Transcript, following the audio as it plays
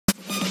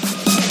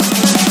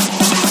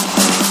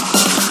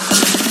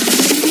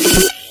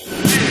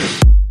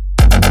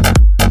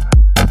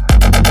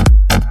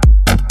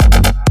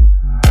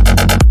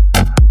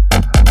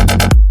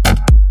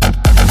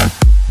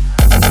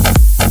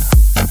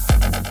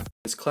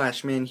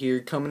Clashman here,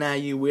 coming at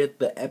you with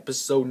the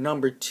episode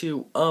number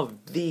 2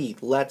 of the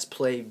Let's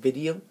Play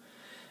video.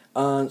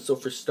 So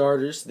for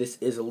starters, this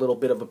is a little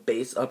bit of a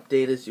base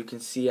update. As you can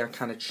see, I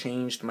kind of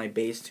changed my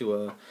base to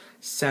a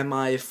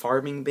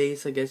semi-farming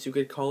base, I guess you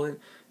could call it.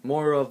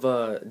 More of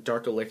a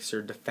Dark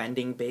Elixir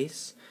defending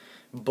base.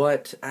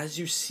 But as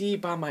you see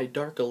by my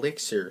Dark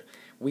Elixir,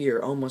 we are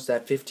almost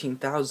at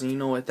 15,000. You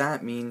know what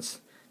that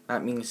means?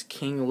 That means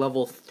King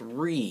level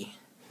 3.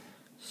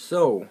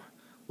 So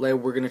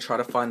we're going to try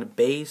to find a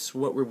base.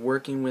 What we're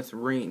working with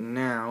right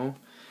now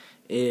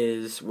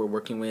is we're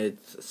working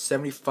with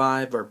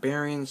 75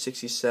 Barbarians,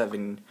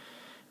 67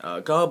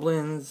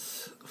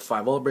 Goblins,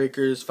 5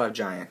 Wallbreakers, 5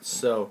 Giants.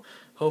 So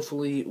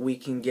hopefully we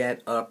can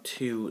get up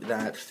to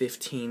that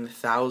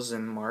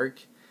 15,000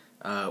 mark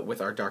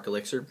with our Dark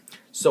Elixir.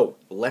 So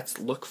let's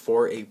look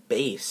for a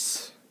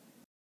base.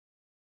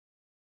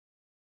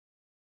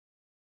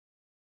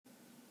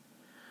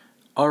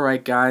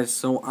 Alright guys,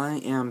 so I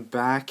am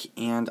back,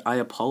 and I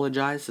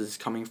apologize. This is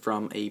coming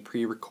from a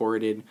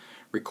pre-recorded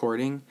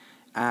recording,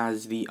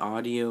 as the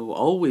audio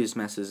always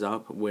messes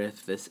up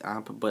with this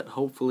app, but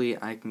hopefully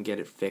I can get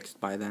it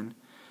fixed by then.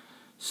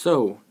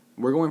 So,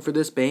 we're going for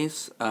this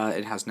base.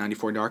 It has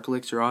 94 Dark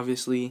Elixir,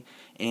 obviously,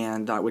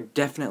 and that would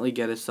definitely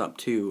get us up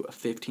to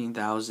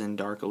 15,000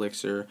 Dark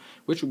Elixir,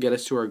 which would get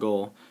us to our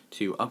goal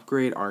to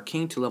upgrade our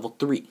King to level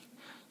 3.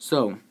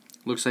 So,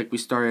 looks like we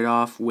started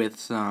off with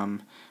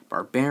some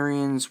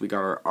Barbarians. We got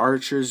our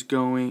archers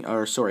going,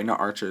 or sorry,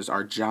 not archers,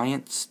 our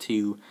giants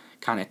to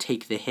kind of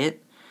take the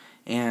hit.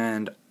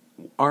 And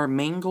our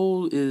main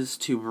goal is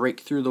to break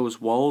through those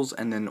walls,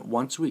 and then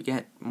once we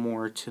get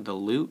more to the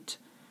loot,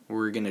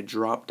 we're going to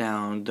drop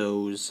down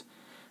those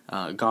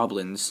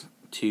goblins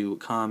to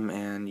come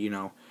and, you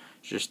know,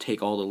 just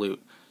take all the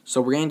loot.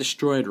 So we're getting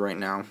destroyed right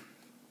now.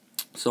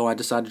 So I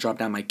decided to drop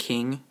down my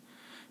king.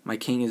 My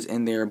king is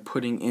in there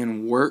putting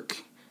in work.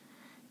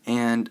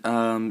 And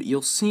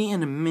you'll see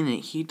in a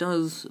minute, he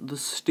does the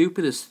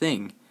stupidest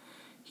thing.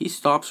 He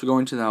stops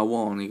going to that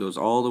wall and he goes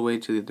all the way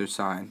to the other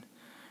side.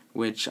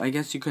 Which, I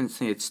guess you couldn't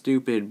say it's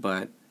stupid,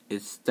 but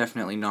it's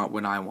definitely not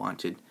what I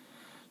wanted.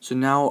 So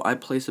now I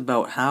place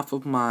about half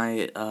of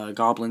my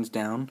goblins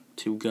down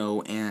to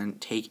go and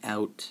take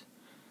out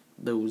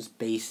those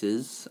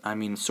bases. I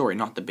mean, sorry,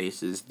 not the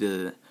bases,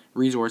 the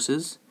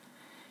resources.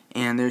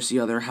 And there's the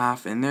other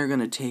half, and they're going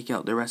to take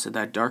out the rest of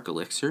that Dark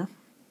Elixir.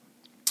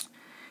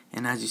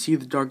 And as you see,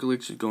 the Dark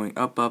Elixir is going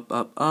up, up,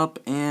 up, up,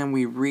 and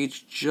we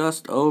reached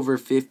just over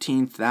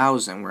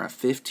 15,000. We're at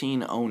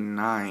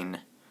 1509.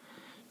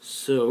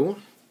 So,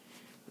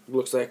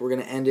 looks like we're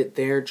going to end it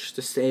there just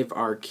to save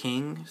our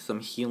king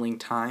some healing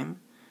time.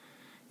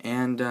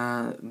 And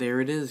there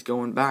it is,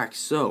 going back.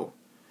 So,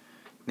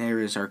 there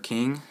is our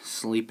king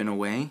sleeping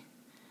away.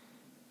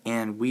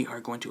 And we are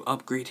going to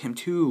upgrade him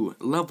to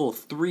level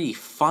 3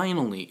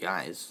 finally,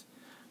 guys.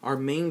 Our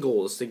main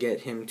goal is to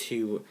get him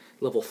to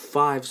level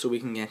 5 so we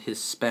can get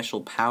his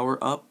special power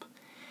up.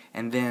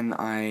 And then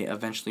I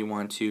eventually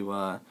want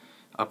to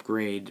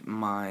upgrade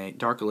my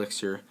Dark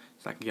Elixir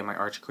so I can get my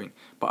Archer Queen.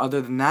 But other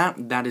than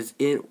that, that is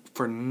it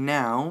for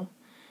now.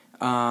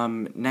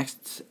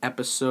 Next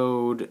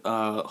episode,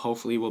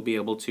 hopefully we'll be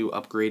able to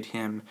upgrade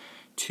him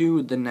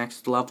to the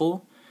next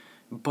level.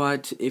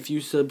 But if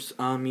you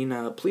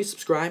please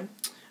subscribe.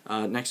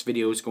 Next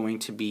video is going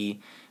to be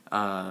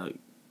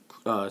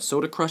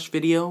Soda Crush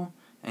video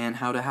and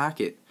how to hack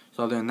it.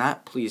 So other than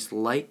that, please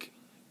like,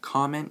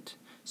 comment,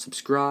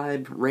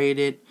 subscribe, rate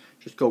it,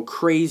 just go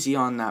crazy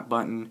on that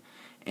button,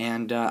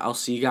 and I'll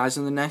see you guys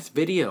in the next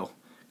video.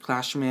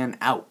 Clashman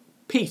out.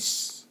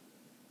 Peace.